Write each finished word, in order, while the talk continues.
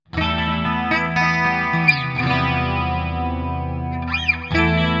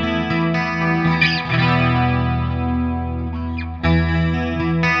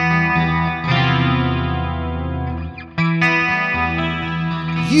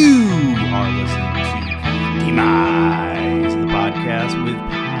You are listening to Demise, the podcast with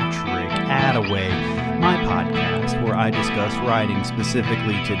Patrick Attaway, my podcast where I discuss writing,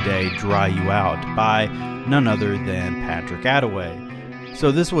 specifically today, Dry You Out, by none other than Patrick Attaway.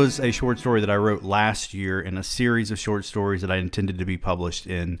 So this was a short story that I wrote last year in a series of short stories that I intended to be published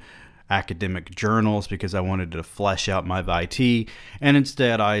in academic journals because I wanted to flesh out my VIT, and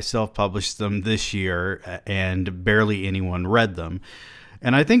instead I self-published them this year and barely anyone read them.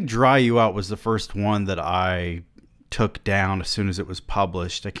 And I think Dry You Out was the first one that I took down as soon as it was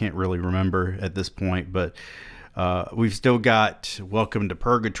published. I can't really remember at this point, but we've still got Welcome to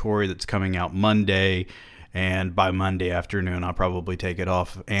Purgatory that's coming out Monday, and by Monday afternoon I'll probably take it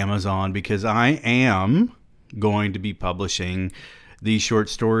off Amazon because I am going to be publishing these short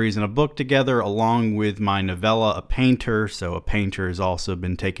stories in a book together along with my novella, A Painter. So A Painter has also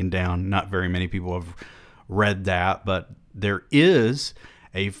been taken down. Not very many people have read that, but there is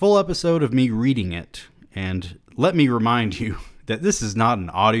a full episode of me reading it. And let me remind you that this is not an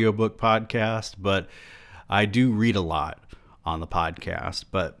audiobook podcast, but I do read a lot on the podcast.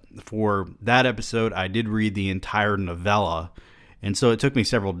 But for that episode, I did read the entire novella. And so it took me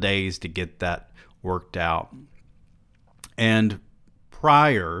several days to get that worked out. And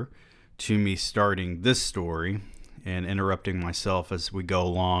prior to me starting this story and interrupting myself as we go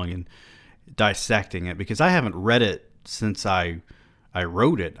along and dissecting it, because I haven't read it since I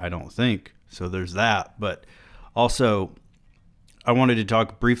wrote it, I don't think. So there's that. But also, I wanted to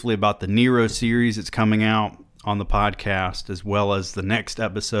talk briefly about the Nero series that's coming out on the podcast, as well as the next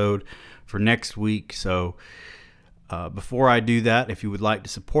episode for next week. So before I do that, if you would like to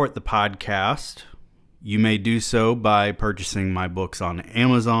support the podcast, you may do so by purchasing my books on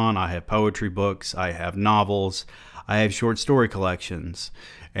Amazon. I have poetry books, I have novels, I have short story collections,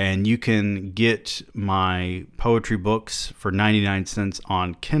 and you can get my poetry books for 99 cents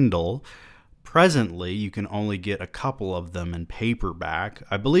on Kindle. Presently, you can only get a couple of them in paperback.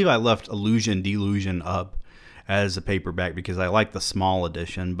 I believe I left Illusion Delusion up as a paperback because I like the small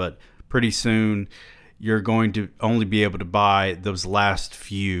edition, but pretty soon you're going to only be able to buy those last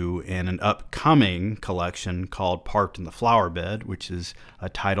few in an upcoming collection called Parked in the Flower Bed, which is a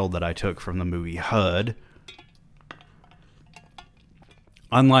title that I took from the movie HUD.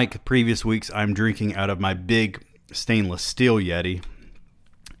 Unlike previous weeks, I'm drinking out of my big stainless steel Yeti.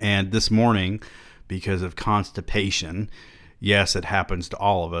 And this morning, because of constipation, yes, it happens to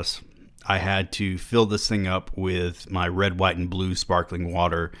all of us, I had to fill this thing up with my red, white, and blue sparkling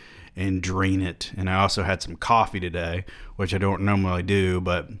water and drain it. And I also had some coffee today, which I don't normally do,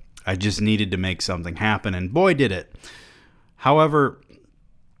 but I just needed to make something happen, and boy, did it. However,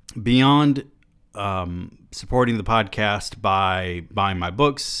 beyond supporting the podcast by buying my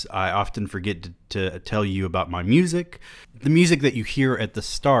books, I often forget to tell you about my music. The music that you hear at the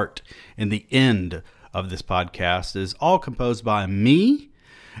start and the end of this podcast is all composed by me,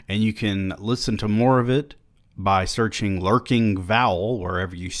 and you can listen to more of it by searching Lurking Vowel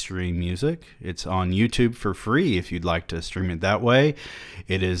wherever you stream music. It's on YouTube for free if you'd like to stream it that way.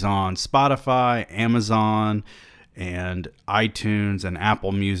 It is on Spotify, Amazon, and iTunes and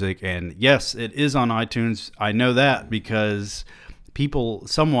Apple Music. And yes, it is on iTunes. I know that because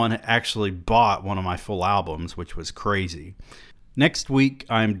someone actually bought one of my full albums, which was crazy. Next week,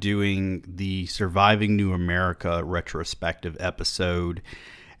 I'm doing the Surviving New America retrospective episode,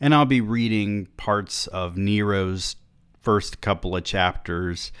 and I'll be reading parts of Nero's first couple of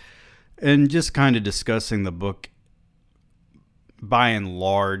chapters and just kind of discussing the book by and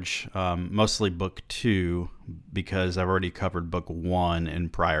large, mostly book 2, because I've already covered book 1 in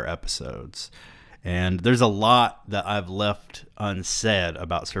prior episodes. And there's a lot that I've left unsaid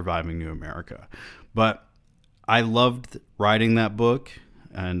about Surviving New America. But I loved writing that book,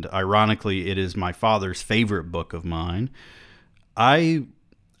 and ironically, it is my father's favorite book of mine. I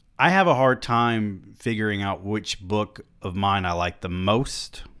have a hard time figuring out which book of mine I like the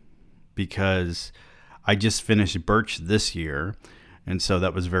most because I just finished Birch this year, and so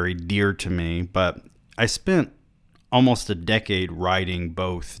that was very dear to me. But I spent almost a decade writing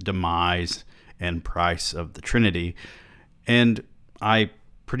both Demise and Price of the Trinity, and I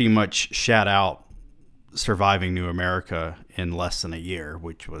pretty much shat out Surviving New America in less than a year,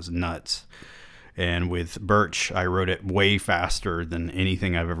 which was nuts. And with Birch, I wrote it way faster than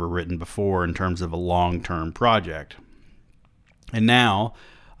anything I've ever written before in terms of a long-term project. And now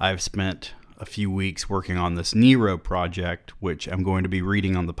I've spent a few weeks working on this Nero project, which I'm going to be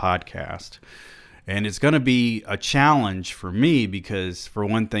reading on the podcast. And it's going to be a challenge for me because, for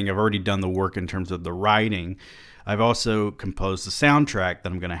one thing, I've already done the work in terms of the writing. I've also composed the soundtrack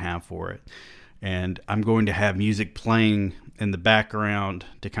that I'm going to have for it. And I'm going to have music playing in the background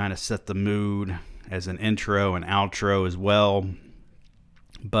to kind of set the mood as an intro and outro as well.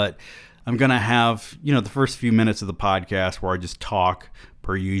 But I'm going to have, the first few minutes of the podcast where I just talk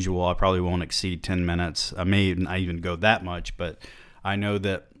per usual. I probably won't exceed 10 minutes. I may not even go that much, but I know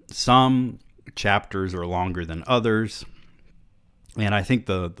that some chapters are longer than others. And I think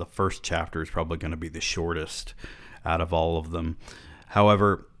the first chapter is probably going to be the shortest out of all of them.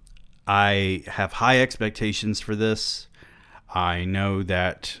 However, I have high expectations for this. I know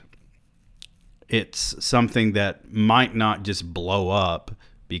that it's something that might not just blow up,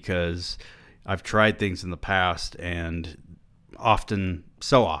 because I've tried things in the past and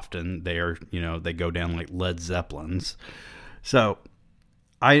so often they are, they go down like Led Zeppelins. So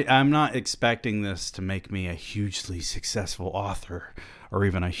I'm not expecting this to make me a hugely successful author or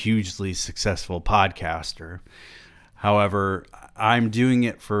even a hugely successful podcaster. However, I'm doing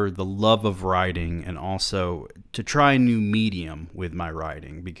it for the love of writing and also to try a new medium with my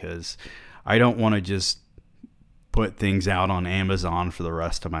writing, because I don't want to just put things out on Amazon for the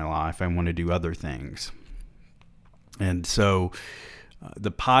rest of my life. I want to do other things. And so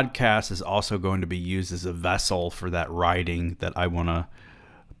the podcast is also going to be used as a vessel for that writing that I want to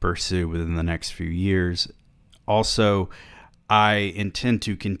pursue within the next few years. Also, I intend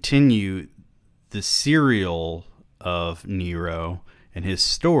to continue the serial of Nero and his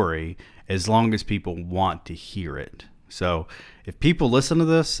story as long as people want to hear it. So if people listen to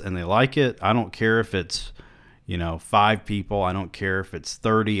this and they like it, I don't care if it's 5 people. I don't care if it's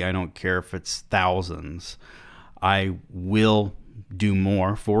 30. I don't care if it's thousands. I will do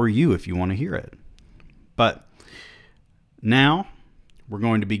more for you if you want to hear it. But now we're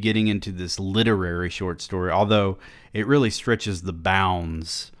going to be getting into this literary short story, although it really stretches the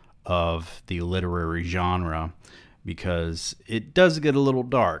bounds of the literary genre, because it does get a little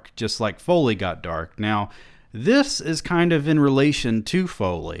dark, just like Foley got dark. Now, this is kind of in relation to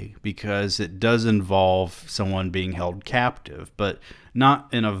Foley, because it does involve someone being held captive, but not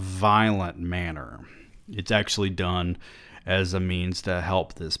in a violent manner. It's actually done as a means to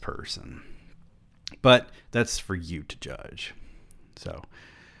help this person. But that's for you to judge. So,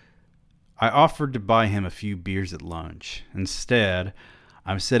 I offered to buy him a few beers at lunch. Instead,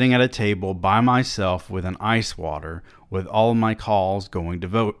 I'm sitting at a table by myself with an ice water, with all my calls going to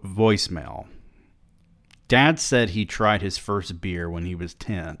voicemail. Dad said he tried his first beer when he was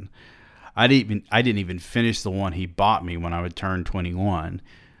 10. I didn't even finish the one he bought me when I would turn 21.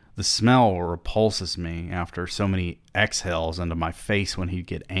 The smell repulses me after so many exhales into my face when he'd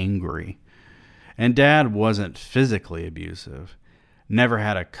get angry. And Dad wasn't physically abusive. Never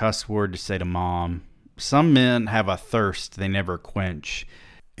had a cuss word to say to Mom. Some men have a thirst they never quench,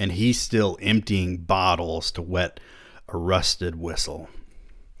 and he's still emptying bottles to wet a rusted whistle.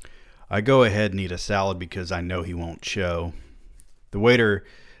 I go ahead and eat a salad because I know he won't show. The waiter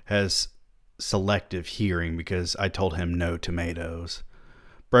has selective hearing because I told him no tomatoes.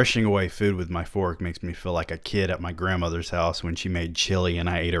 Brushing away food with my fork makes me feel like a kid at my grandmother's house when she made chili and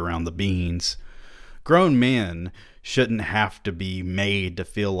I ate around the beans. Grown men shouldn't have to be made to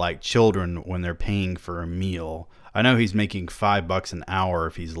feel like children when they're paying for a meal. I know he's making $5 an hour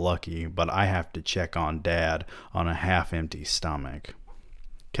if he's lucky, but I have to check on Dad on a half-empty stomach.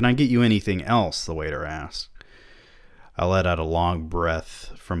 "Can I get you anything else?" the waiter asked. I let out a long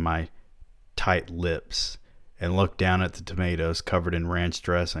breath from my tight lips and looked down at the tomatoes covered in ranch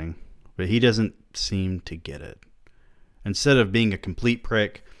dressing, but he doesn't seem to get it. Instead of being a complete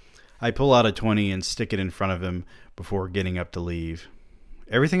prick, I pull out a 20 and stick it in front of him before getting up to leave.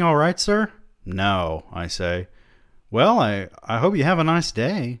 "Everything all right, sir?" "No," I say. "Well, I hope you have a nice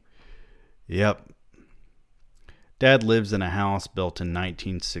day." "Yep." Dad lives in a house built in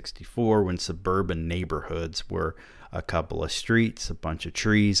 1964 when suburban neighborhoods were a couple of streets, a bunch of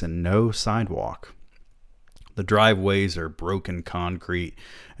trees, and no sidewalk. The driveways are broken concrete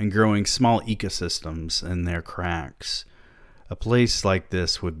and growing small ecosystems in their cracks. A place like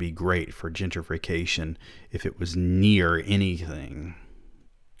this would be great for gentrification if it was near anything.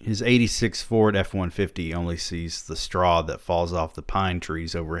 His 86 Ford F-150 only sees the straw that falls off the pine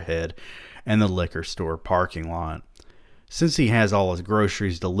trees overhead and the liquor store parking lot. Since he has all his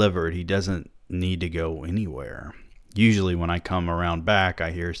groceries delivered, he doesn't need to go anywhere. Usually when I come around back,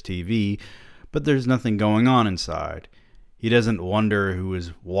 I hear his TV, but there's nothing going on inside. He doesn't wonder who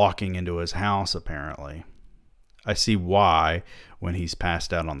is walking into his house, apparently. I see why when he's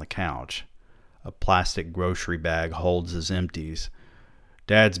passed out on the couch. A plastic grocery bag holds his empties.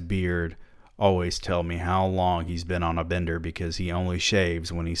 Dad's beard always tell me how long he's been on a bender because he only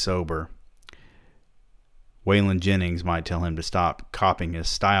shaves when he's sober. Waylon Jennings might tell him to stop copying his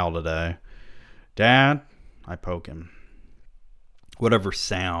style today. "Dad," I poke him. Whatever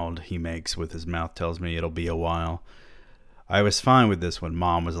sound he makes with his mouth tells me it'll be a while. I was fine with this when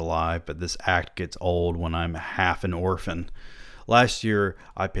Mom was alive, but this act gets old when I'm half an orphan. Last year,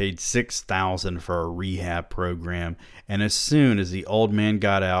 I paid $6,000 for a rehab program, and as soon as the old man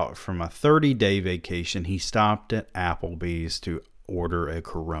got out from a 30-day vacation, he stopped at Applebee's to order a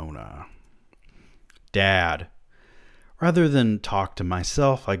Corona. Dad. Rather than talk to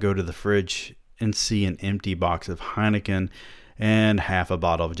myself, I go to the fridge and see an empty box of Heineken and half a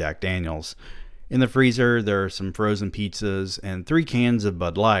bottle of Jack Daniels. In the freezer, there are some frozen pizzas and 3 cans of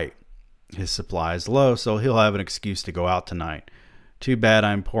Bud Light. His supply is low, so he'll have an excuse to go out tonight. Too bad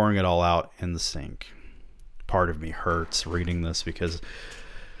I'm pouring it all out in the sink. Part of me hurts reading this because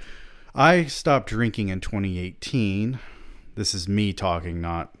I stopped drinking in 2018. This is me talking,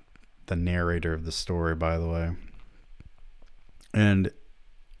 not the narrator of the story, by the way. And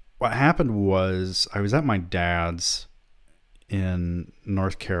what happened was I was at my dad's in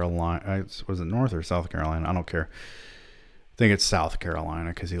North Carolina. Was it North or South Carolina? I don't care. I think it's South Carolina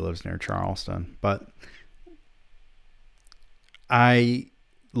because he lives near Charleston. But I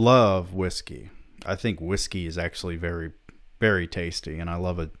love whiskey. I think whiskey is actually very, very tasty, and I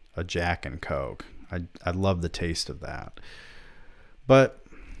love a Jack and Coke. I love the taste of that. But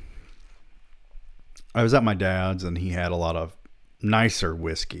I was at my dad's, and he had a lot of nicer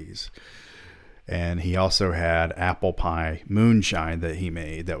whiskeys. And he also had apple pie moonshine that he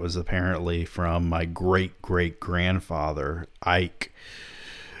made that was apparently from my great-great-grandfather, Ike.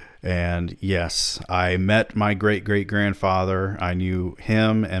 And yes, I met my great-great-grandfather. I knew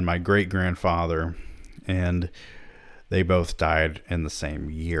him and my great-grandfather, and they both died in the same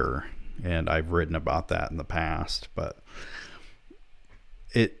year. And I've written about that in the past. But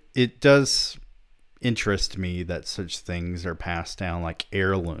it does interest me that such things are passed down like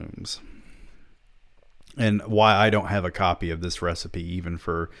heirlooms. And why I don't have a copy of this recipe, even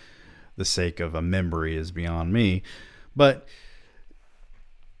for the sake of a memory, is beyond me. But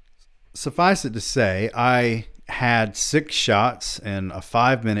suffice it to say, I had 6 shots in a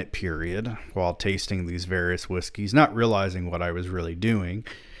 5-minute period while tasting these various whiskeys, not realizing what I was really doing.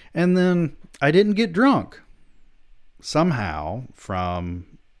 And then I didn't get drunk. Somehow,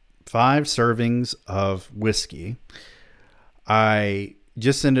 from 5 servings of whiskey, I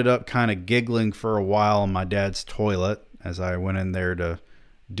just ended up kind of giggling for a while on my dad's toilet as I went in there to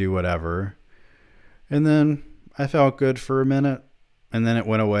do whatever. And then I felt good for a minute, and then it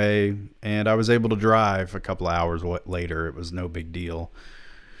went away, and I was able to drive a couple hours later. It was no big deal.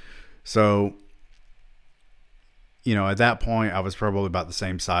 So, at that point, I was probably about the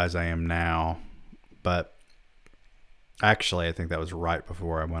same size I am now. But actually, I think that was right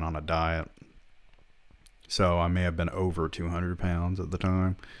before I went on a diet. So I may have been over 200 pounds at the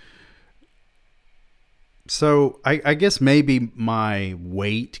time. So I guess maybe my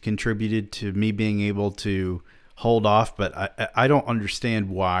weight contributed to me being able to hold off, but I don't understand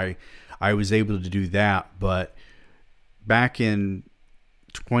why I was able to do that. But back in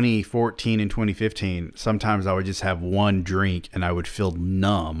 2014 and 2015, sometimes I would just have one drink and I would feel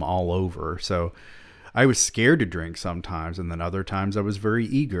numb all over. So I was scared to drink sometimes, and then other times I was very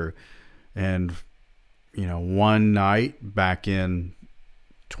eager. And one night back in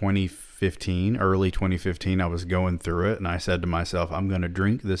 2015, early 2015, I was going through it, and I said to myself, I'm going to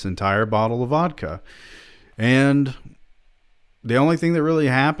drink this entire bottle of vodka. And the only thing that really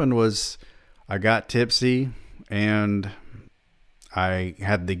happened was I got tipsy, and I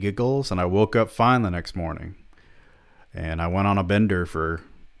had the giggles, and I woke up fine the next morning. And I went on a bender for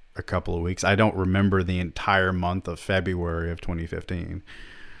a couple of weeks. I don't remember the entire month of February of 2015.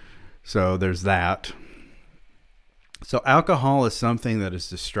 So there's that. So alcohol is something that is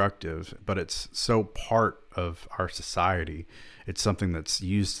destructive, but it's so part of our society. It's something that's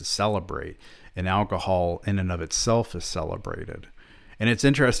used to celebrate, and alcohol in and of itself is celebrated. And it's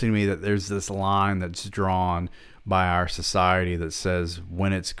interesting to me that there's this line that's drawn by our society that says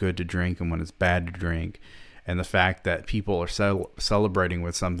when it's good to drink and when it's bad to drink, and the fact that people are celebrating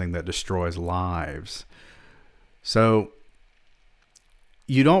with something that destroys lives. So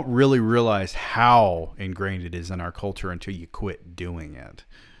you don't really realize how ingrained it is in our culture until you quit doing it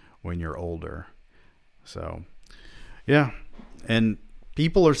when you're older. So, yeah. And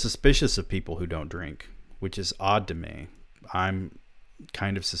people are suspicious of people who don't drink, which is odd to me. I'm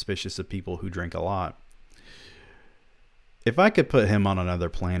kind of suspicious of people who drink a lot. If I could put him on another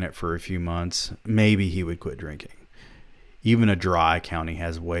planet for a few months, maybe he would quit drinking. Even a dry county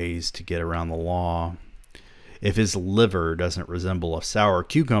has ways to get around the law. If his liver doesn't resemble a sour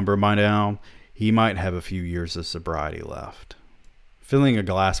cucumber by now, he might have a few years of sobriety left. Filling a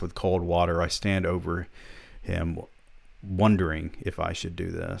glass with cold water, I stand over him wondering if I should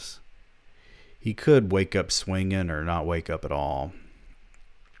do this. He could wake up swinging or not wake up at all.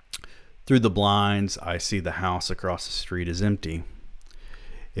 Through the blinds, I see the house across the street is empty.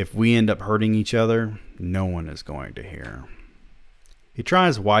 If we end up hurting each other, no one is going to hear. He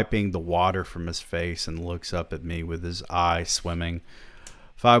tries wiping the water from his face and looks up at me with his eye swimming.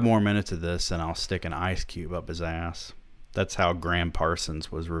 5 more minutes of this and I'll stick an ice cube up his ass. That's how Graham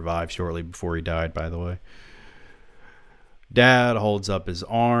Parsons was revived shortly before he died, by the way. Dad holds up his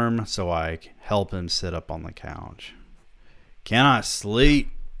arm so I help him sit up on the couch. "Can I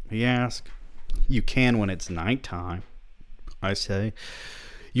sleep?" he asks. "You can when it's nighttime," I say.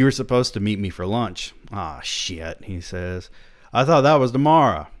 "You were supposed to meet me for lunch." "Ah, shit," he says. "I thought that was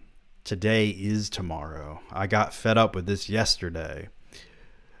tomorrow." "Today is tomorrow. I got fed up with this yesterday."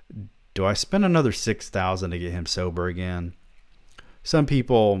 Do I spend another $6,000 to get him sober again? Some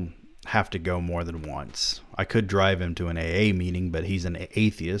people have to go more than once. I could drive him to an AA meeting, but he's an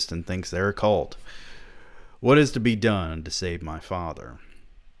atheist and thinks they're a cult. What is to be done to save my father?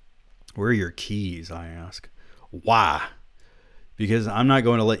 "Where are your keys?" I ask. "Why?" "Because I'm not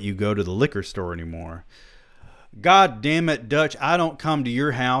going to let you go to the liquor store anymore." "God damn it, Dutch, I don't come to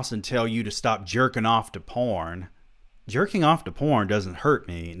your house and tell you to stop jerking off to porn." "Jerking off to porn doesn't hurt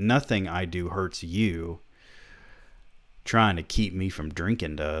me. Nothing I do hurts you." "Trying to keep me from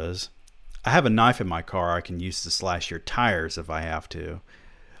drinking does." "I have a knife in my car I can use to slash your tires if I have to."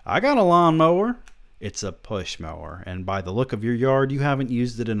 "I got a lawnmower." "It's a push mower, and by the look of your yard, you haven't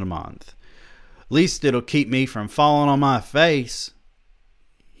used it in a month." "Least it'll keep me from falling on my face."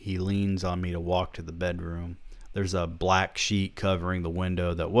 He leans on me to walk to the bedroom. There's a black sheet covering the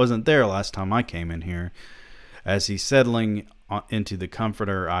window that wasn't there last time I came in here. As he's settling into the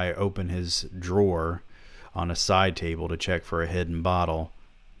comforter, I open his drawer on a side table to check for a hidden bottle.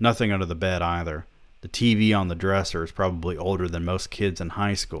 Nothing under the bed either. The TV on the dresser is probably older than most kids in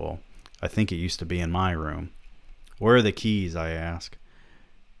high school. I think it used to be in my room. "Where are the keys?" I ask.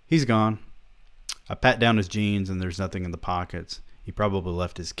 "He's gone." I pat down his jeans and there's nothing in the pockets. He probably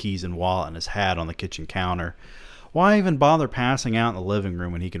left his keys and wallet and his hat on the kitchen counter. Why even bother passing out in the living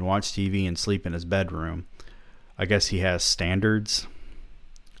room when he can watch TV and sleep in his bedroom? I guess he has standards.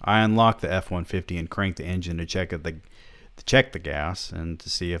 I unlock the F-150 and crank the engine to check the gas and to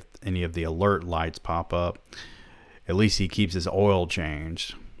see if any of the alert lights pop up. At least he keeps his oil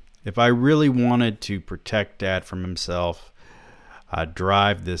changed. If I really wanted to protect Dad from himself, I'd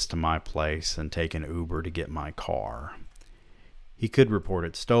drive this to my place and take an Uber to get my car. He could report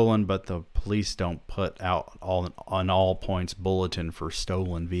it stolen, but the police don't put out an all points bulletin for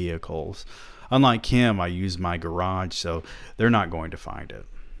stolen vehicles. Unlike him, I use my garage, so they're not going to find it.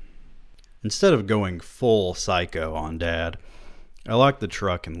 Instead of going full psycho on Dad, I lock the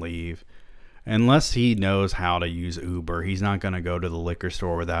truck and leave. Unless he knows how to use Uber, he's not going to go to the liquor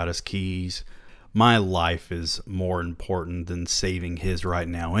store without his keys. My life is more important than saving his right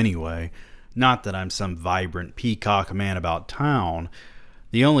now anyway. Not that I'm some vibrant peacock man about town.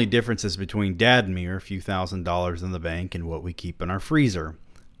 The only differences between Dad and me are a few $1,000s in the bank and what we keep in our freezer.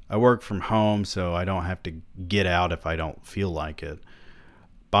 I work from home, so I don't have to get out if I don't feel like it.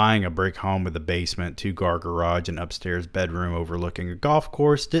 Buying a brick home with a basement, 2-car garage, and upstairs bedroom overlooking a golf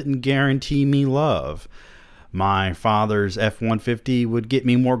course didn't guarantee me love. My father's F-150 would get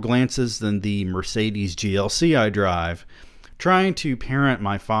me more glances than the Mercedes GLC I drive. Trying to parent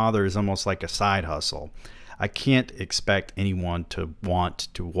my father is almost like a side hustle. I can't expect anyone to want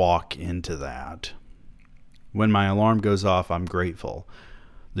to walk into that. When my alarm goes off, I'm grateful.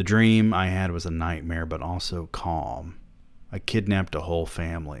 The dream I had was a nightmare, but also calm. I kidnapped a whole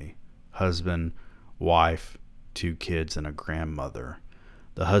family. Husband, wife, 2 kids, and a grandmother.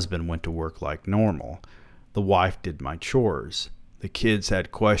 The husband went to work like normal. The wife did my chores. The kids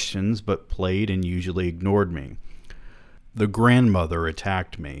had questions, but played and usually ignored me. The grandmother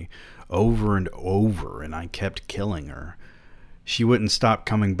attacked me over and over, and I kept killing her. She wouldn't stop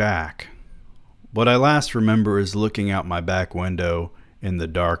coming back. What I last remember is looking out my back window in the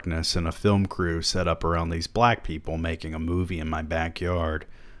darkness and a film crew set up around these black people making a movie in my backyard.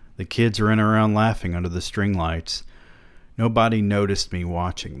 The kids ran around laughing under the string lights. Nobody noticed me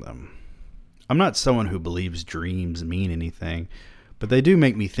watching them. I'm not someone who believes dreams mean anything, but they do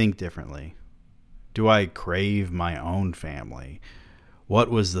make me think differently. Do I crave my own family?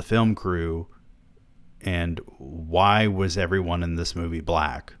 What was the film crew, and why was everyone in this movie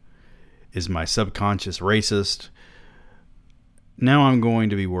black? Is my subconscious racist? Now I'm going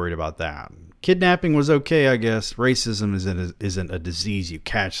to be worried about that. Kidnapping was okay, I guess. Racism isn't a disease you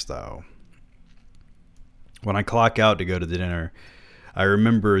catch, though. When I clock out to go to the dinner, I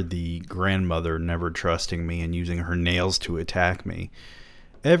remember the grandmother never trusting me and using her nails to attack me.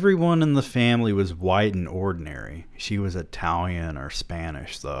 Everyone in the family was white and ordinary. She was Italian or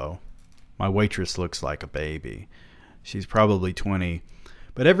Spanish, though. My waitress looks like a baby. She's probably 20,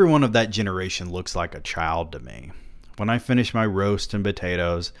 but everyone of that generation looks like a child to me. When I finish my roast and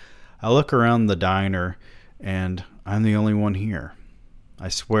potatoes, I look around the diner, and I'm the only one here. I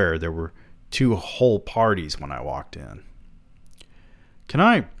swear there were 2 whole parties when I walked in. Can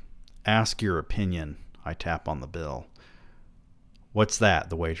I ask your opinion? I tap on the bill. What's that?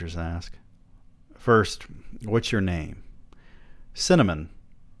 The waitress asks. First, what's your name? Cinnamon.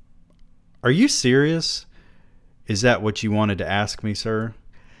 Are you serious? Is that what you wanted to ask me, sir?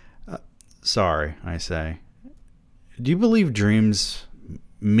 Sorry, I say. Do you believe dreams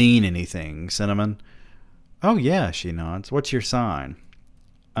mean anything, Cinnamon? Oh, yeah, she nods. What's your sign?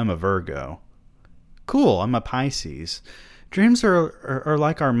 I'm a Virgo. Cool, I'm a Pisces. Dreams are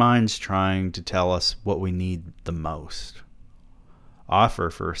like our minds trying to tell us what we need the most. I offer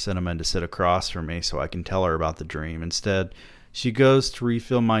for Cinnamon to sit across from me so I can tell her about the dream. Instead, she goes to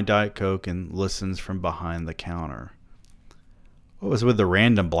refill my Diet Coke and listens from behind the counter. What was with the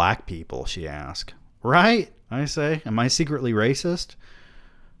random black people, she asked. Right, I say. Am I secretly racist?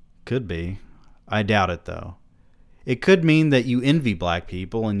 Could be. I doubt it, though. It could mean that you envy black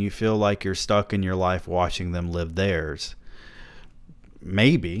people and you feel like you're stuck in your life watching them live theirs.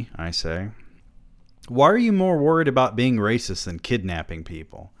 Maybe, I say. Why are you more worried about being racist than kidnapping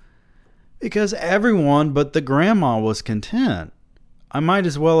people? Because everyone but the grandma was content. I might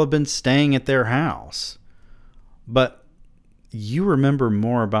as well have been staying at their house. But you remember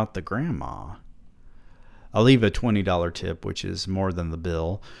more about the grandma. I leave a $20 tip, which is more than the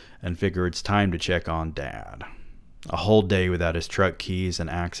bill, and figure it's time to check on Dad. A whole day without his truck keys and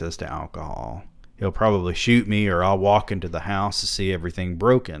access to alcohol. He'll probably shoot me, or I'll walk into the house to see everything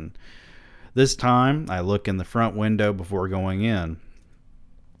broken. This time, I look in the front window before going in.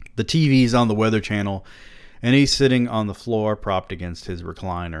 The TV's on the Weather Channel, and he's sitting on the floor propped against his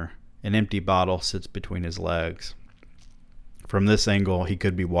recliner. An empty bottle sits between his legs. From this angle, he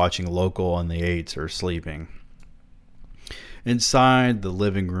could be watching local and the eights or sleeping. Inside the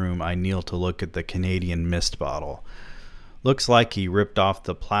living room, I kneel to look at the Canadian Mist bottle. Looks like he ripped off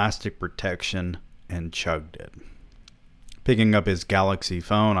the plastic protection and chugged it. Picking up his Galaxy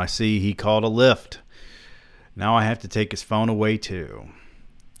phone, I see he called a Lyft. Now I have to take his phone away too.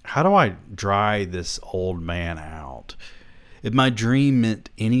 How do I dry this old man out? If my dream meant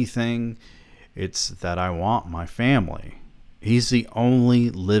anything, it's that I want my family. He's the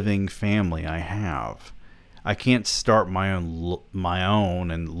only living family I have. I can't start my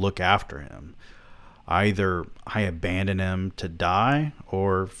own and look after him. Either I abandon him to die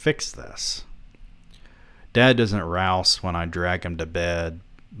or fix this. Dad doesn't rouse when I drag him to bed,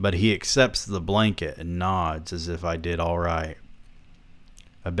 but he accepts the blanket and nods as if I did all right.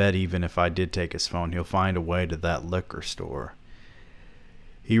 I bet even if I did take his phone, he'll find a way to that liquor store.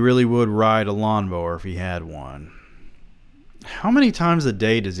 He really would ride a lawnmower if he had one. How many times a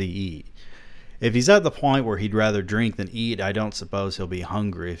day does he eat? If he's at the point where he'd rather drink than eat, I don't suppose he'll be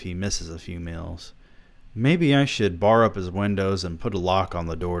hungry if he misses a few meals. Maybe I should bar up his windows and put a lock on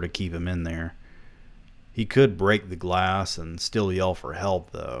the door to keep him in there. He could break the glass and still yell for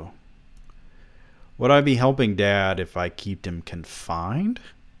help, though. Would I be helping Dad if I kept him confined?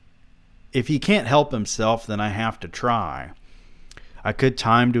 If he can't help himself, then I have to try. I could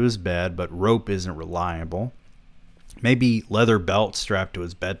tie him to his bed, but rope isn't reliable. Maybe leather belt strapped to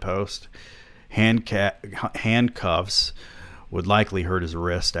his bedpost. Handcuffs would likely hurt his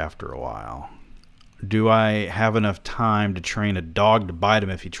wrist after a while. Do I have enough time to train a dog to bite him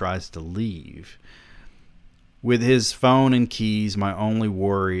if he tries to leave? With his phone and keys, my only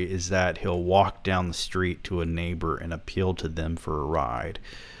worry is that he'll walk down the street to a neighbor and appeal to them for a ride.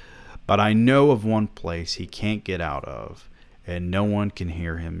 But I know of one place he can't get out of, and no one can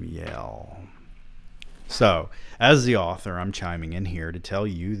hear him yell. So, as the author, I'm chiming in here to tell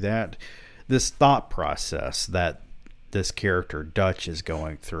you that this thought process that this character Dutch is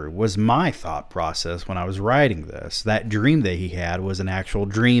going through was my thought process when I was writing this. That dream that he had was an actual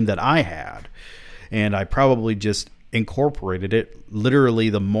dream that I had. And I probably just incorporated it literally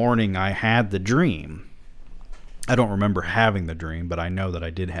the morning I had the dream. I don't remember having the dream, but I know that I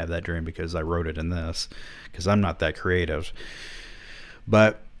did have that dream because I wrote it in this, because I'm not that creative.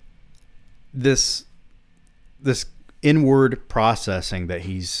 But this inward processing that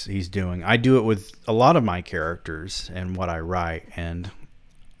he's doing, I do it with a lot of my characters and what I write. And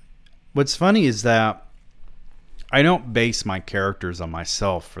what's funny is that I don't base my characters on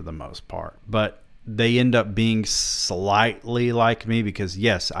myself for the most part, but they end up being slightly like me because,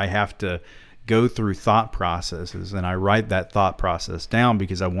 yes, I have to go through thought processes, and I write that thought process down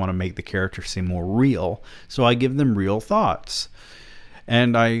because I want to make the character seem more real. So I give them real thoughts.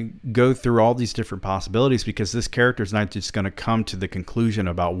 And I go through all these different possibilities because this character is not just going to come to the conclusion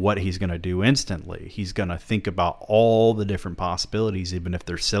about what he's going to do instantly. He's going to think about all the different possibilities, even if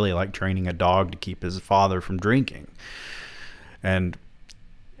they're silly, like training a dog to keep his father from drinking. And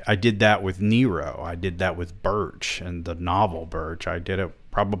I did that with Nero. I did that with Birch and the novel Birch. I did it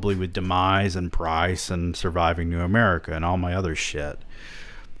probably with Demise and Price and Surviving New America and all my other shit.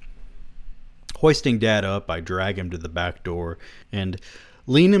 Hoisting Dad up, I drag him to the back door and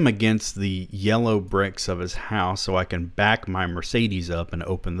lean him against the yellow bricks of his house so I can back my Mercedes up and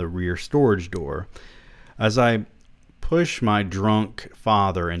open the rear storage door. As I push my drunk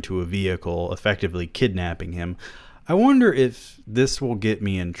father into a vehicle, effectively kidnapping him, I wonder if this will get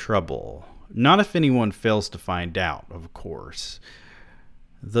me in trouble. Not if anyone fails to find out, of course.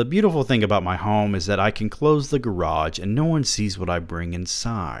 The beautiful thing about my home is that I can close the garage and no one sees what I bring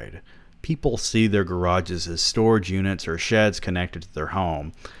inside. People see their garages as storage units or sheds connected to their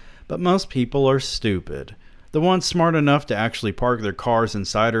home, but most people are stupid. The ones smart enough to actually park their cars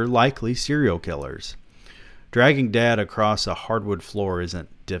inside are likely serial killers. Dragging Dad across a hardwood floor isn't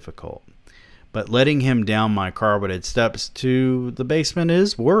difficult, but letting him down my carpeted steps to the basement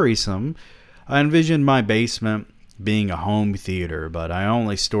is worrisome. I envisioned my basement being a home theater, but I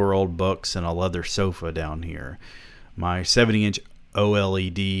only store old books and a leather sofa down here. My 70-inch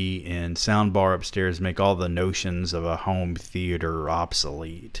OLED and soundbar upstairs make all the notions of a home theater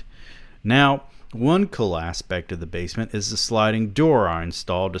obsolete. Now, one cool aspect of the basement is the sliding door I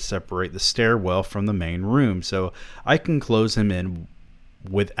installed to separate the stairwell from the main room, so I can close him in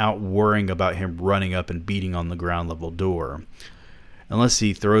without worrying about him running up and beating on the ground level door. Unless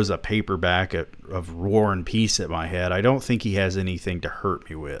he throws a paperback of War and Peace at my head, I don't think he has anything to hurt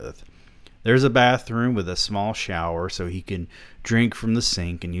me with. There's a bathroom with a small shower so he can drink from the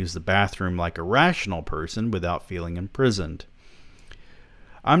sink and use the bathroom like a rational person without feeling imprisoned.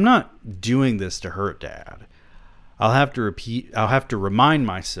 I'm not doing this to hurt Dad. I'll have to remind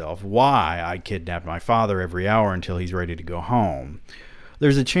myself why I kidnapped my father every hour until he's ready to go home.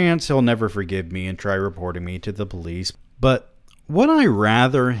 There's a chance he'll never forgive me and try reporting me to the police, but would I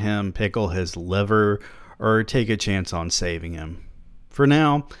rather him pickle his liver or take a chance on saving him? For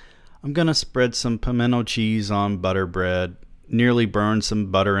now, I'm going to spread some pimento cheese on butter bread, nearly burn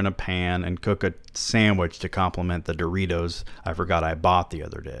some butter in a pan, and cook a sandwich to complement the Doritos I forgot I bought the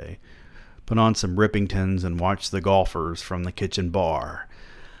other day. Put on some Rippingtons and watch the golfers from the kitchen bar.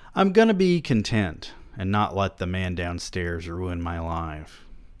 I'm going to be content and not let the man downstairs ruin my life.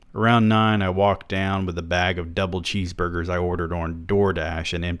 Around 9, I walked down with a bag of double cheeseburgers I ordered on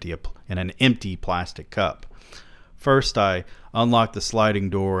DoorDash in an empty plastic cup. First, I unlock the sliding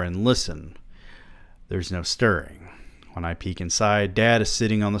door and listen. There's no stirring. When I peek inside, Dad is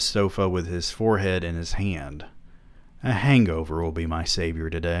sitting on the sofa with his forehead in his hand. A hangover will be my savior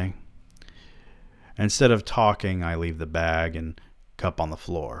today. Instead of talking, I leave the bag and cup on the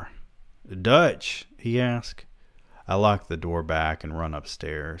floor. "Dutch?" he asks. I lock the door back and run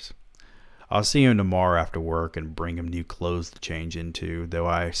upstairs. I'll see him tomorrow after work and bring him new clothes to change into, though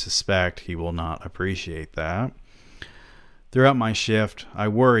I suspect he will not appreciate that. Throughout my shift, I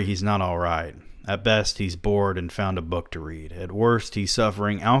worry he's not all right. At best, he's bored and found a book to read. At worst, he's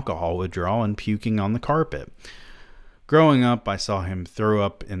suffering alcohol withdrawal and puking on the carpet. Growing up, I saw him throw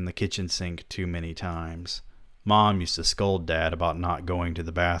up in the kitchen sink too many times. Mom used to scold Dad about not going to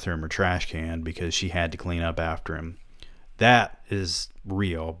the bathroom or trash can because she had to clean up after him. That is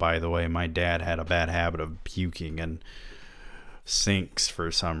real, by the way. My dad had a bad habit of puking in sinks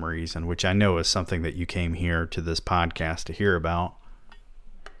for some reason, which I know is something that you came here to this podcast to hear about.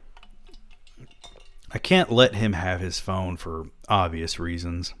 I can't let him have his phone for obvious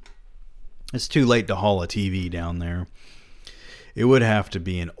reasons. It's too late to haul a TV down there. It would have to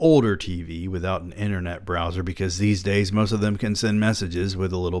be an older TV without an internet browser because these days most of them can send messages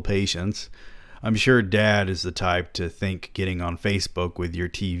with a little patience. I'm sure Dad is the type to think getting on Facebook with your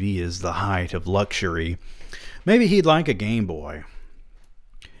TV is the height of luxury. Maybe he'd like a Game Boy.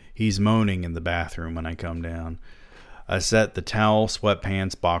 He's moaning in the bathroom when I come down. I set the towel,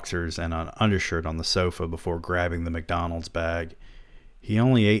 sweatpants, boxers, and an undershirt on the sofa before grabbing the McDonald's bag. He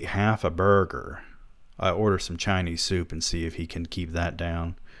only ate half a burger. I order some Chinese soup and see if he can keep that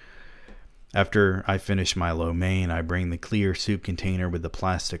down. After I finish my lo mein, I bring the clear soup container with the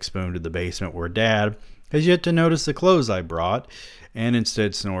plastic spoon to the basement where Dad has yet to notice the clothes I brought and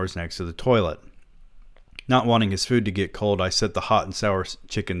instead snores next to the toilet. Not wanting his food to get cold, I set the hot and sour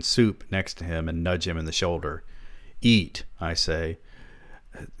chicken soup next to him and nudge him in the shoulder. Eat, I say.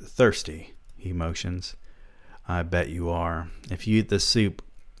 Thirsty, he motions. I bet you are. If you eat this soup,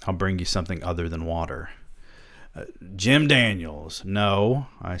 I'll bring you something other than water. Jim Daniels. No,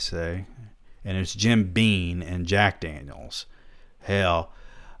 I say. And it's Jim Beam and Jack Daniels. Hell,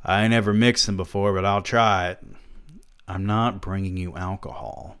 I ain't never mixed them before, but I'll try it. I'm not bringing you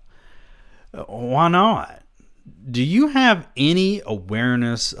alcohol. Why not? Do you have any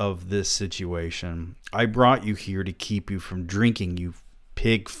awareness of this situation? I brought you here to keep you from drinking, you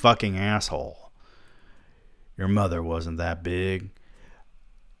pig fucking asshole. Your mother wasn't that big.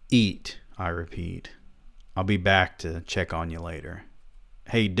 Eat, I repeat. I'll be back to check on you later.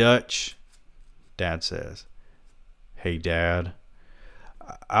 Hey, Dutch, Dad says. Hey, Dad.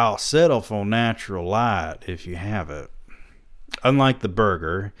 I'll settle for natural light if you have it. Unlike the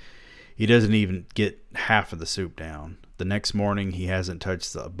burger, he doesn't even get half of the soup down. The next morning, he hasn't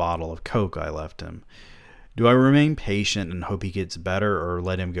touched the bottle of Coke I left him. Do I remain patient and hope he gets better, or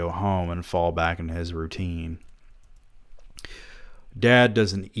let him go home and fall back into his routine? Dad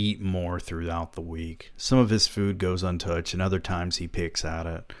doesn't eat more throughout the week. Some of his food goes untouched, and other times he picks at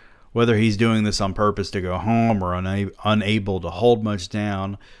it. Whether he's doing this on purpose to go home or unable to hold much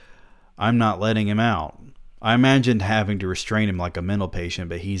down, I'm not letting him out. I imagined having to restrain him like a mental patient,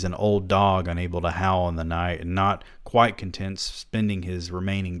 but he's an old dog unable to howl in the night and not quite content spending his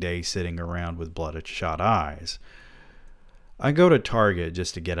remaining days sitting around with bloodshot eyes. I go to Target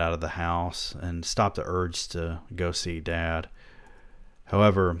just to get out of the house and stop the urge to go see Dad.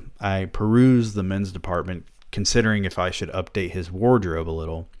 However, I peruse the men's department, considering if I should update his wardrobe a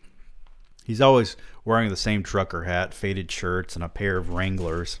little. He's always wearing the same trucker hat, faded shirts, and a pair of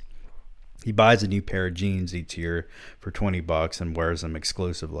Wranglers. He buys a new pair of jeans each year for $20 and wears them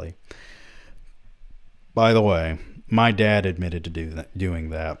exclusively. By the way, my dad admitted to doing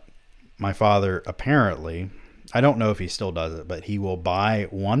that. My father apparently, I don't know if he still does it, but he will buy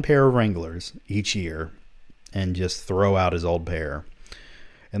one pair of Wranglers each year and just throw out his old pair.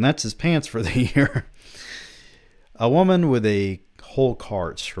 And that's his pants for the year. A woman with a whole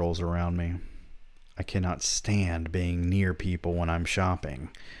cart strolls around me. I cannot stand being near people when I'm shopping.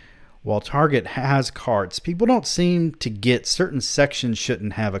 While Target has carts, people don't seem to get certain sections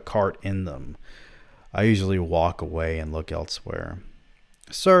shouldn't have a cart in them. I usually walk away and look elsewhere.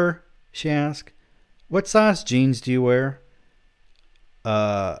 Sir, she asks, what size jeans do you wear?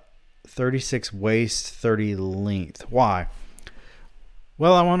 36 waist, 30 length. Why?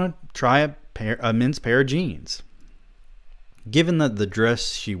 Well, I want to try a men's pair of jeans. Given that the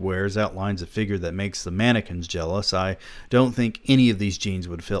dress she wears outlines a figure that makes the mannequins jealous, I don't think any of these jeans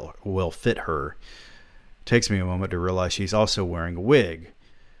will fit her. It takes me a moment to realize she's also wearing a wig.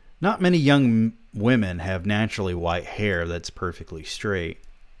 Not many young women have naturally white hair that's perfectly straight.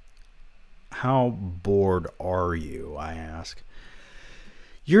 How bored are you? I ask.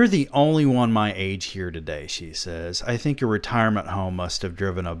 You're the only one my age here today, she says. I think your retirement home must have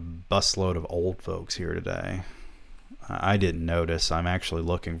driven a busload of old folks here today. I didn't notice. I'm actually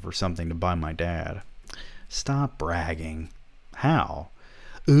looking for something to buy my dad. Stop bragging. How?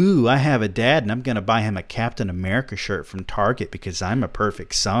 Ooh, I have a dad and I'm going to buy him a Captain America shirt from Target because I'm a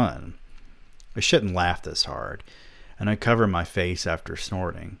perfect son. I shouldn't laugh this hard, and I cover my face after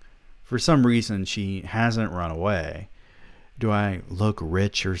snorting. For some reason, she hasn't run away. Do I look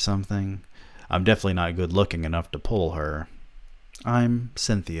rich or something? I'm definitely not good looking enough to pull her. I'm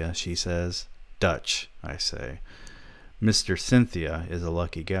Cynthia, she says. Dutch, I say. Mr. Cynthia is a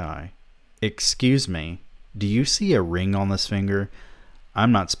lucky guy. Excuse me, do you see a ring on this finger?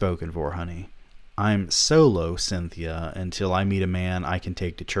 I'm not spoken for, honey. I'm solo Cynthia until I meet a man I can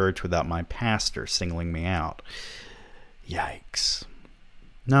take to church without my pastor singling me out. Yikes.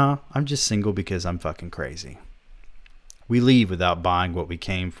 No, I'm just single because I'm fucking crazy. We leave without buying what we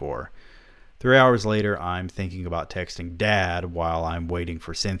came for. 3 hours later, I'm thinking about texting Dad while I'm waiting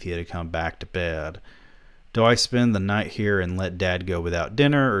for Cynthia to come back to bed. Do I spend the night here and let Dad go without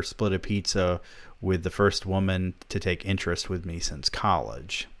dinner, or split a pizza with the first woman to take interest with me since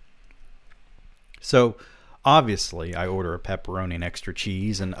college? So, obviously, I order a pepperoni and extra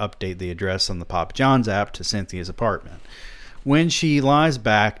cheese and update the address on the Papa John's app to Cynthia's apartment. When she lies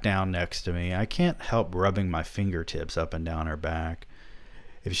back down next to me, I can't help rubbing my fingertips up and down her back.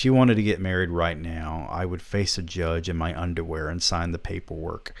 If she wanted to get married right now, I would face a judge in my underwear and sign the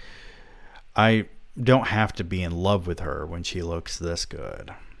paperwork. I don't have to be in love with her when she looks this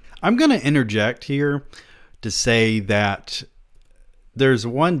good. I'm going to interject here to say that there's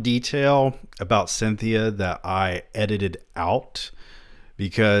one detail about Cynthia that I edited out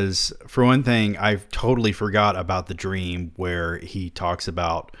because for one thing, I totally forgot about the dream where he talks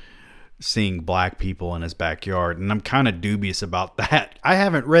about seeing black people in his backyard, and I'm kind of dubious about that. I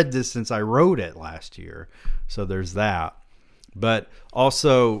haven't read this since I wrote it last year, so there's that. But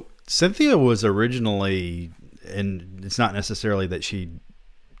also, Cynthia was originally, and it's not necessarily that she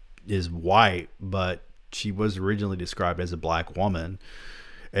is white, but she was originally described as a black woman.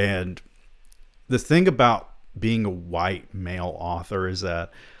 And the thing about being a white male author is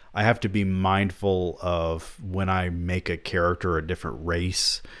that I have to be mindful of when I make a character a different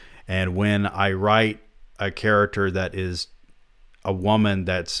race, and when I write a character that is a woman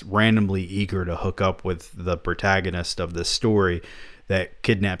that's randomly eager to hook up with the protagonist of this story that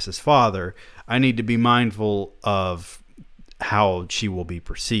kidnaps his father, I need to be mindful of how she will be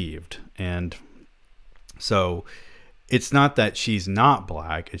perceived. And so it's not that she's not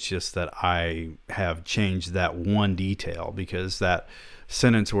black, it's just that I have changed that one detail, because that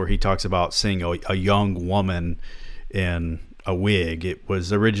sentence where he talks about seeing a young woman in a wig, it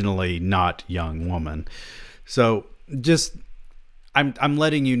was originally not young woman. So just I'm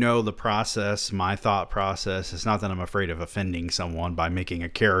letting you know the process, my thought process. It's not that I'm afraid of offending someone by making a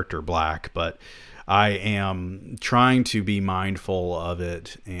character black, but I am trying to be mindful of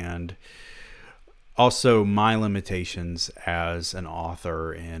it, and also my limitations as an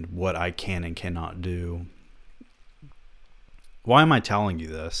author and what I can and cannot do. Why am I telling you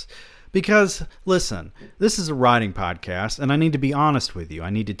this? Because, listen, this is a writing podcast, and I need to be honest with you. I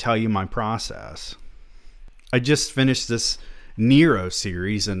need to tell you my process. I just finished this Nero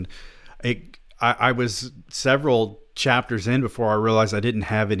series, and I was several chapters in before I realized I didn't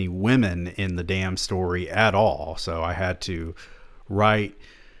have any women in the damn story at all. So I had to write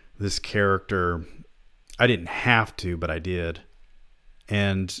this character. I didn't have to, but I did.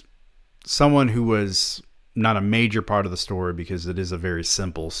 And someone who was not a major part of the story, because it is a very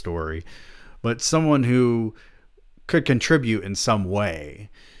simple story, but someone who could contribute in some way.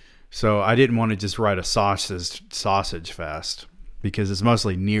 So I didn't want to just write a sausage fest, because it's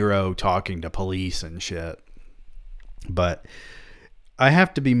mostly Nero talking to police and shit. But I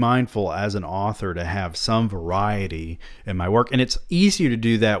have to be mindful as an author to have some variety in my work. And it's easier to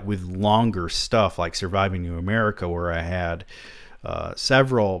do that with longer stuff like Surviving New America, where I had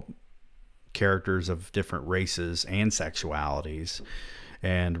several characters of different races and sexualities.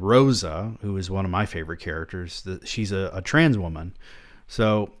 And Rosa, who is one of my favorite characters, she's a trans woman.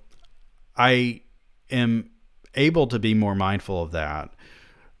 So I am able to be more mindful of that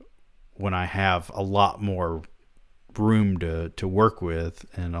when I have a lot more room to work with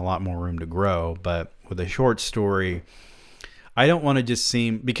and a lot more room to grow. But with a short story, I don't want to just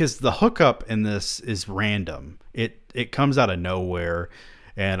seem, because the hookup in this is random. It comes out of nowhere.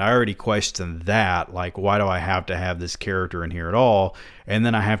 And I already questioned that, like, why do I have to have this character in here at all? And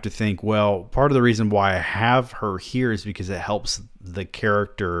then I have to think, well, part of the reason why I have her here is because it helps the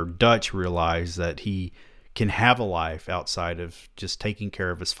character Dutch realize that he can have a life outside of just taking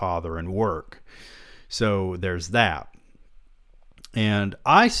care of his father and work. So there's that. And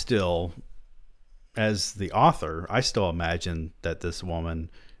I still, as the author, I still imagine that this woman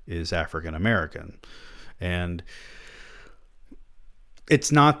is African American. And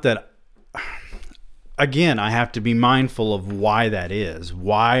it's not that, again, I have to be mindful of why that is.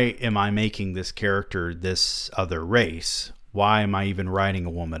 Why am I making this character this other race? Why am I even writing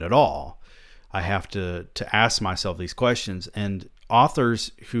a woman at all? I have to ask myself these questions. And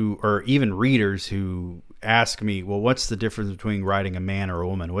authors who, or even readers who ask me, well, what's the difference between writing a man or a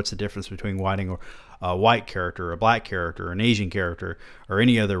woman? What's the difference between writing a white character, a black character, an Asian character, or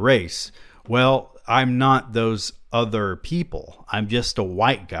any other race? Well, I'm not those other people. I'm just a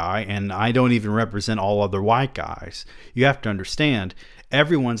white guy, and I don't even represent all other white guys. You have to understand,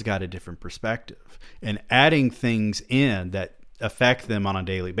 everyone's got a different perspective, and adding things in that affect them on a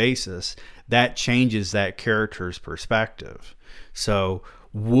daily basis, that changes that character's perspective. So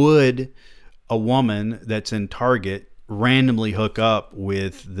would a woman that's in Target randomly hook up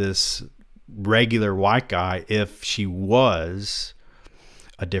with this regular white guy if she was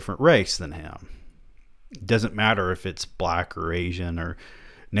a different race than him? It doesn't matter if it's black or Asian or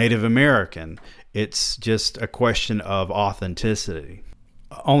Native American. It's just a question of authenticity.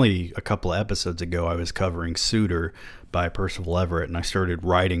 Only a couple of episodes ago, I was covering Suitor by Percival Everett, and I started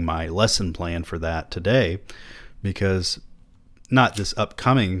writing my lesson plan for that today, because not this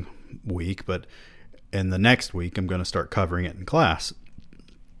upcoming week, but in the next week, I'm going to start covering it in class.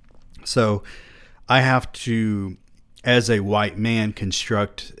 So I have to, as a white man,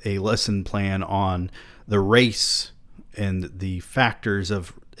 construct a lesson plan on the race and the factors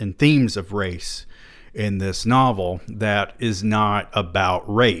of and themes of race in this novel that is not about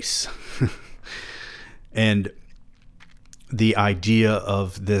race. And the idea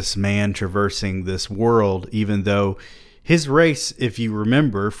of this man traversing this world, even though his race, if you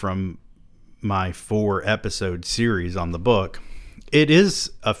remember from my 4-episode series on the book, it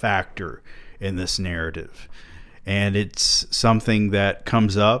is a factor in this narrative. And it's something that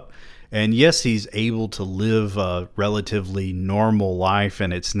comes up. And yes, he's able to live a relatively normal life,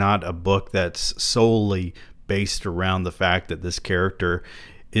 and it's not a book that's solely based around the fact that this character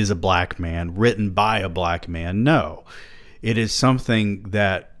is a black man, written by a black man. No, it is something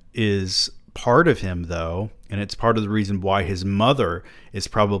that is part of him, though, and it's part of the reason why his mother is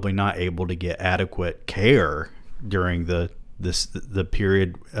probably not able to get adequate care during the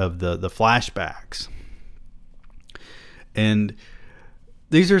period of the flashbacks. And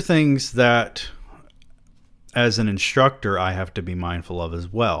these are things that, as an instructor, I have to be mindful of as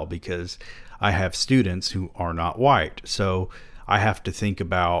well, because I have students who are not white. So I have to think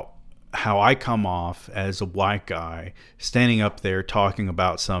about how I come off as a white guy standing up there talking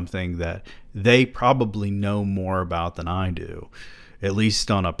about something that they probably know more about than I do, at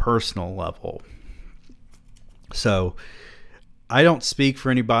least on a personal level. So I don't speak for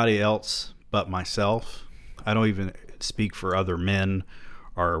anybody else but myself. I don't even speak for other men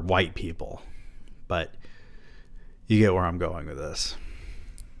or white people, but you get where I'm going with this.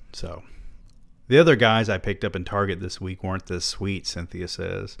 So the other guys I picked up in Target this week weren't this sweet, Cynthia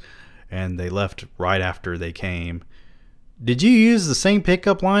says, and they left right after they came. Did you use the same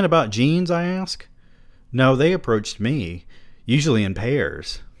pickup line about jeans, I ask? No, they approached me, usually in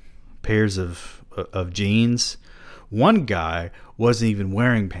pairs of jeans. One guy wasn't even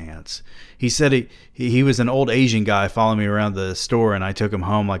wearing pants. He said he was an old Asian guy following me around the store, and I took him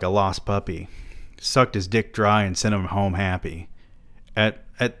home like a lost puppy. Sucked his dick dry and sent him home happy. At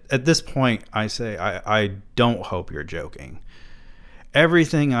this point, I say, I don't hope you're joking.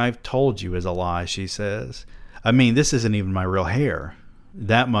 Everything I've told you is a lie, she says. I mean, this isn't even my real hair.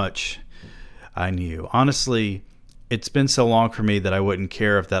 That much I knew. Honestly, it's been so long for me that I wouldn't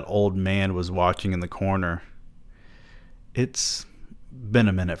care if that old man was watching in the corner. It's been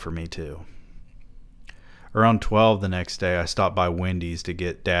a minute for me, too. Around 12 the next day, I stopped by Wendy's to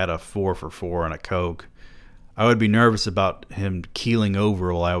get Dad a 4 for $4 and a Coke. I would be nervous about him keeling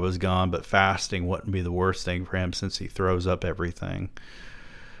over while I was gone, but fasting wouldn't be the worst thing for him since he throws up everything.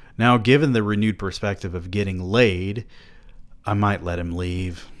 Now, given the renewed perspective of getting laid, I might let him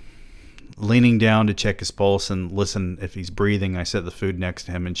leave. Leaning down to check his pulse and listen if he's breathing, I set the food next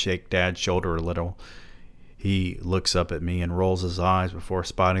to him and shake Dad's shoulder a little. He looks up at me and rolls his eyes before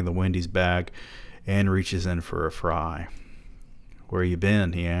spotting the Wendy's bag and reaches in for a fry. Where you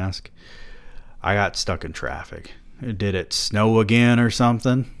been? He asked. I got stuck in traffic. Did it snow again or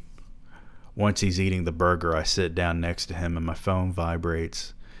something? Once he's eating the burger, I sit down next to him and my phone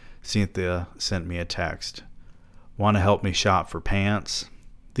vibrates. Cynthia sent me a text. Want to help me shop for pants?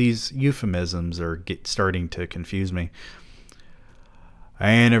 These euphemisms are starting to confuse me. I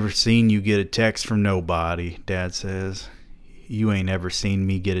ain't ever seen you get a text from nobody, Dad says. You ain't ever seen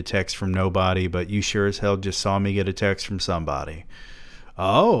me get a text from nobody, but you sure as hell just saw me get a text from somebody.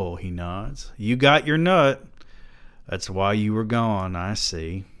 Oh, he nods. You got your nut. That's why you were gone, I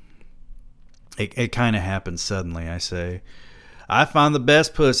see. It kind of happened suddenly, I say. I find the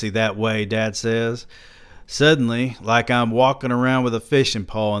best pussy that way, Dad says. Suddenly, like I'm walking around with a fishing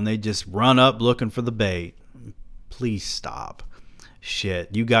pole and they just run up looking for the bait. Please stop.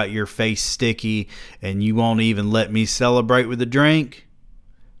 Shit, you got your face sticky and you won't even let me celebrate with a drink?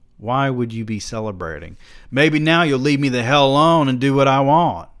 Why would you be celebrating? Maybe now you'll leave me the hell alone and do what I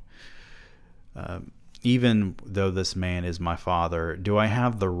want. Even though this man is my father, do I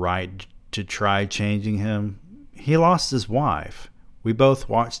have the right to try changing him? He lost his wife. We both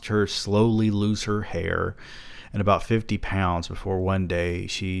watched her slowly lose her hair and about 50 pounds before one day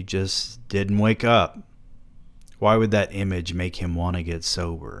she just didn't wake up. Why would that image make him want to get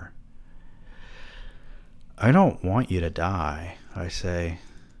sober? I don't want you to die, I say.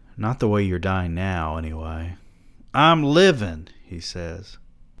 Not the way you're dying now, anyway. I'm living, he says.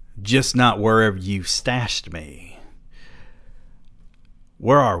 Just not wherever you stashed me.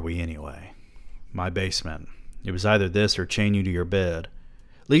 Where are we, anyway? My basement. It was either this or chain you to your bed.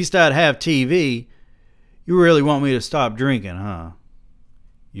 At least I'd have TV. You really want me to stop drinking, huh?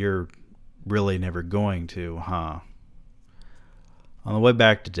 You're really never going to, huh? On the way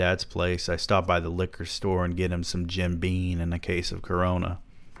back to Dad's place, I stop by the liquor store and get him some Jim Beam and a case of Corona.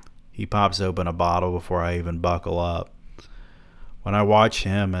 He pops open a bottle before I even buckle up. When I watch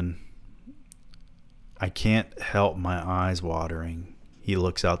him, and I can't help my eyes watering, he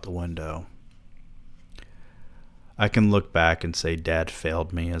looks out the window. I can look back and say Dad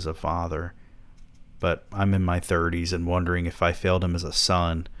failed me as a father, but I'm in my 30s and wondering if I failed him as a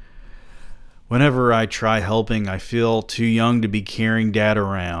son. Whenever I try helping, I feel too young to be carrying Dad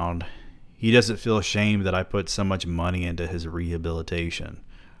around. He doesn't feel ashamed that I put so much money into his rehabilitation.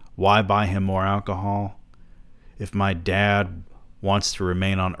 Why buy him more alcohol? If my dad wants to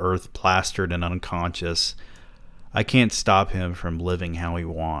remain on earth plastered and unconscious, I can't stop him from living how he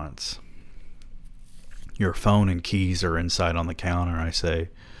wants. Your phone and keys are inside on the counter, I say.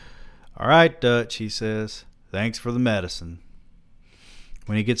 All right, Dutch, he says. Thanks for the medicine.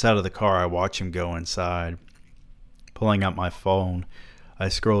 When he gets out of the car, I watch him go inside. Pulling out my phone, I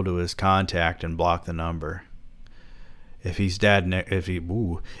scroll to his contact and block the number. If he's dead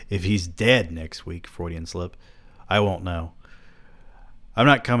next week, Freudian slip, I won't know. I'm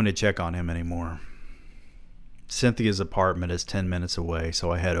not coming to check on him anymore. Cynthia's apartment is 10 minutes away,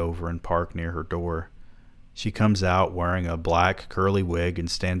 so I head over and park near her door. She comes out wearing a black curly wig and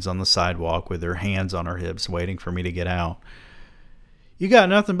stands on the sidewalk with her hands on her hips waiting for me to get out. You got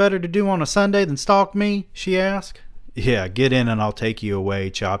nothing better to do on a Sunday than stalk me? She asked. Yeah, get in and I'll take you away,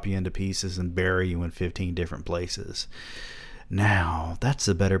 chop you into pieces, and bury you in 15 different places. Now, that's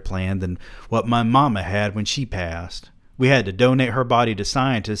a better plan than what my mama had when she passed. We had to donate her body to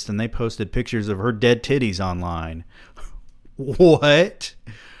scientists, and they posted pictures of her dead titties online. What?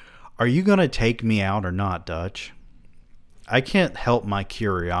 Are you going to take me out or not, Dutch? I can't help my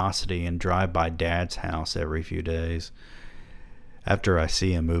curiosity and drive by Dad's house every few days. After I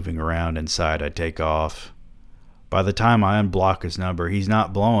see him moving around inside, I take off. By the time I unblock his number, he's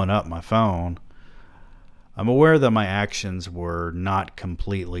not blowing up my phone. I'm aware that my actions were not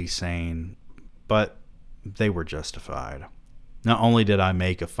completely sane, but they were justified. Not only did I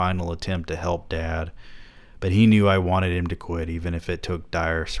make a final attempt to help Dad, but he knew I wanted him to quit even if it took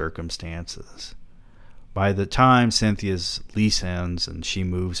dire circumstances. By the time Cynthia's lease ends and she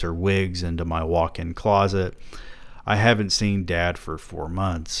moves her wigs into my walk-in closet, I haven't seen Dad for 4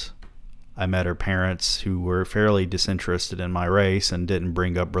 months. I met her parents, who were fairly disinterested in my race and didn't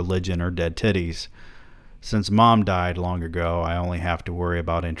bring up religion or dead titties. Since Mom died long ago, I only have to worry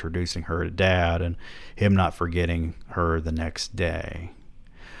about introducing her to Dad and him not forgetting her the next day.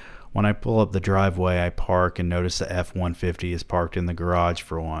 When I pull up the driveway, I park and notice the F-150 is parked in the garage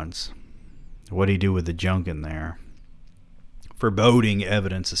for once. What'd he do with the junk in there? Foreboding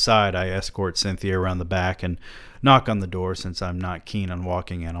evidence aside, I escort Cynthia around the back and knock on the door, since I'm not keen on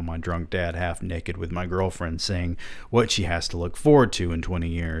walking in on my drunk dad half naked with my girlfriend saying what she has to look forward to in 20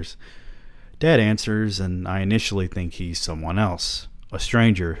 years. Dad answers, and I initially think he's someone else, a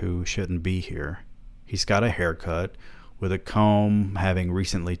stranger who shouldn't be here. He's got a haircut, with a comb having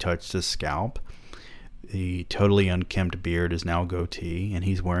recently touched his scalp. The totally unkempt beard is now goatee, and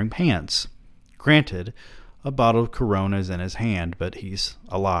he's wearing pants. Granted, a bottle of Corona is in his hand, but he's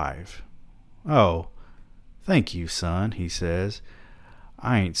alive. Oh, thank you, son, he says.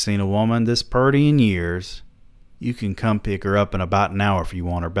 I ain't seen a woman this purty in years. You can come pick her up in about an hour if you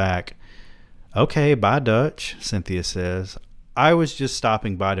want her back. Okay, bye, Dutch, Cynthia says. I was just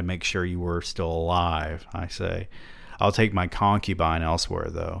stopping by to make sure you were still alive, I say. I'll take my concubine elsewhere,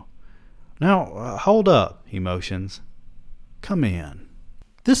 though. Now, hold up, he motions. Come in.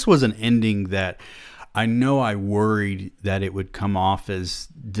 This was an ending that I know I worried that it would come off as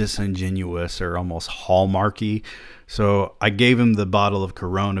disingenuous or almost Hallmarky. So I gave him the bottle of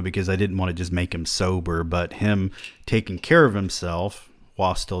Corona because I didn't want to just make him sober, but him taking care of himself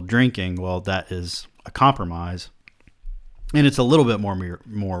while still drinking, well, that is a compromise. And it's a little bit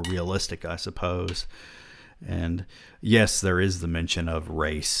more realistic, I suppose. And yes, there is the mention of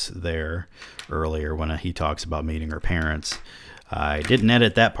race there earlier when he talks about meeting her parents. I didn't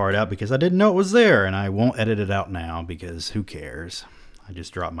edit that part out because I didn't know it was there, and I won't edit it out now because who cares? I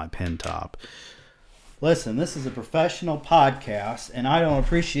just dropped my pen top. Listen, this is a professional podcast, and I don't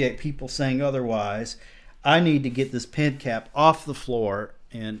appreciate people saying otherwise. I need to get this pen cap off the floor,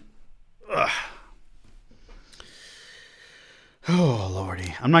 and oh,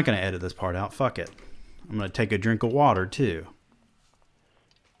 Lordy. I'm not going to edit this part out. Fuck it. I'm going to take a drink of water, too.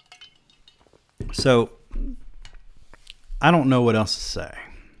 So, I don't know what else to say.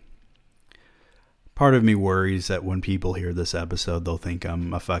 Part of me worries that when people hear this episode, they'll think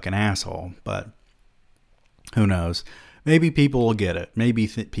I'm a fucking asshole, but who knows? Maybe people will get it. Maybe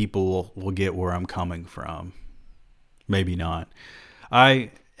people will get where I'm coming from. Maybe not.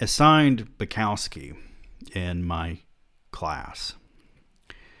 I assigned Bukowski in my class.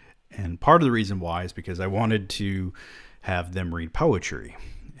 And part of the reason why is because I wanted to have them read poetry.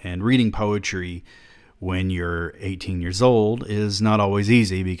 And reading poetry when you're 18 years old is not always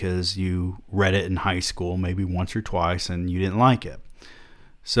easy because you read it in high school maybe once or twice and you didn't like it.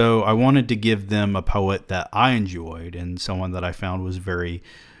 So I wanted to give them a poet that I enjoyed and someone that I found was very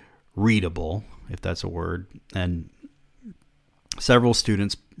readable, if that's a word. And several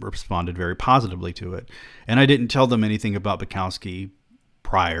students responded very positively to it. And I didn't tell them anything about Bukowski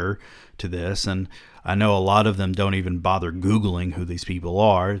prior to this. And I know a lot of them don't even bother Googling who these people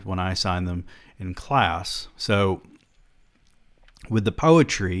are when I assign them in class. So with the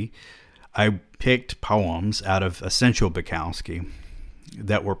poetry, I picked poems out of Essential Bukowski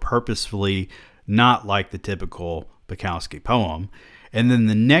that were purposefully not like the typical Bukowski poem. And then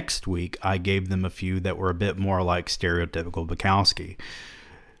the next week, I gave them a few that were a bit more like stereotypical Bukowski.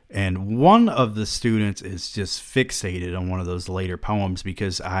 And one of the students is just fixated on one of those later poems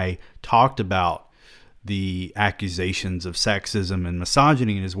because I talked about the accusations of sexism and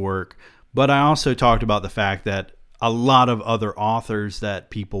misogyny in his work, but I also talked about the fact that a lot of other authors that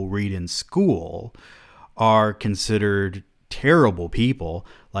people read in school are considered terrible people,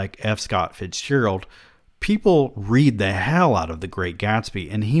 like F. Scott Fitzgerald. People read the hell out of The Great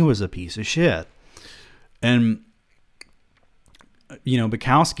Gatsby, and he was a piece of shit. And, you know,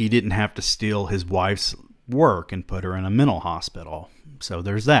 Bukowski didn't have to steal his wife's work and put her in a mental hospital. So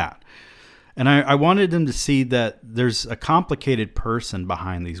there's that. And I wanted them to see that there's a complicated person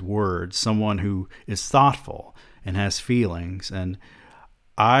behind these words, someone who is thoughtful and has feelings. And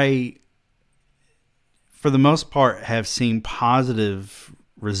I, for the most part, have seen positive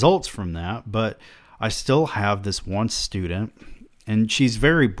results from that, but I still have this one student, and she's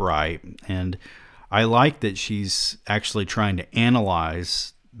very bright, and I like that she's actually trying to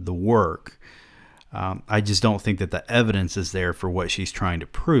analyze the work. I just don't think that the evidence is there for what she's trying to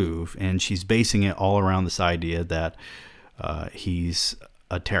prove, and she's basing it all around this idea that he's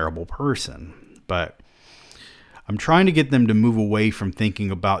a terrible person. But I'm trying to get them to move away from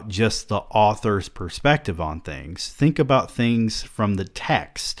thinking about just the author's perspective on things. Think about things from the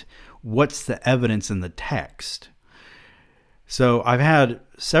text. What's the evidence in the text? So I've had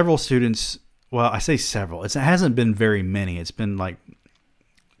several students, well, I say several. It hasn't been very many. It's been like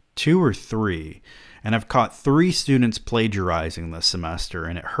 2 or 3. And I've caught 3 students plagiarizing this semester,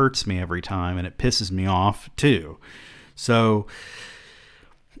 and it hurts me every time, and it pisses me off too. So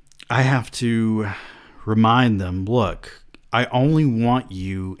I have to remind them, look, I only want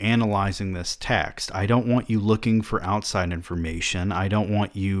you analyzing this text. I don't want you looking for outside information. I don't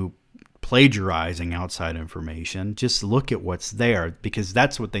want you plagiarizing outside information. Just look at what's there, because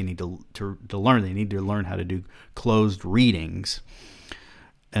that's what they need to learn. They need to learn how to do closed readings.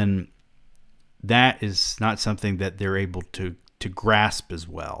 And that is not something that they're able to grasp as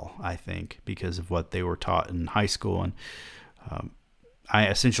well, I think, because of what they were taught in high school. And I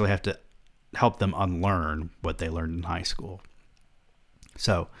essentially have to help them unlearn what they learned in high school.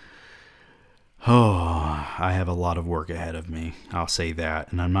 So, I have a lot of work ahead of me. I'll say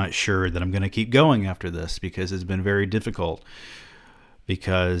that. And I'm not sure that I'm going to keep going after this, because it's been very difficult,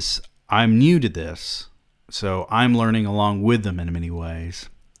 because I'm new to this. So I'm learning along with them in many ways,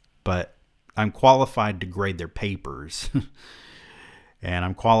 but I'm qualified to grade their papers and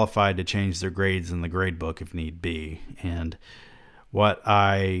I'm qualified to change their grades in the grade book if need be. And what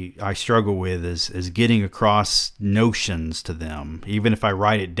I struggle with is getting across notions to them. Even if I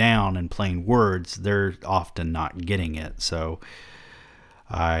write it down in plain words, they're often not getting it. So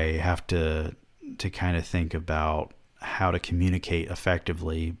I have to kind of think about how to communicate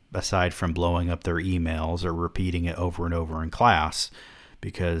effectively, aside from blowing up their emails or repeating it over and over in class,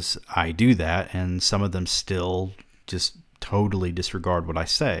 because I do that and some of them still just totally disregard what I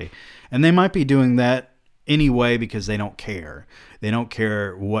say. And they might be doing that anyway because they don't care. They don't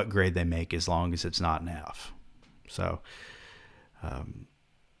care what grade they make as long as it's not an F. So,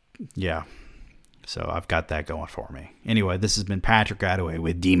 yeah. So I've got that going for me. Anyway, this has been Patrick Attaway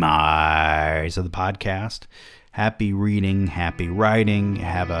with DMars of the podcast. Happy reading, happy writing.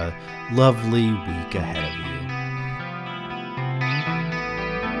 Have a lovely week ahead of you.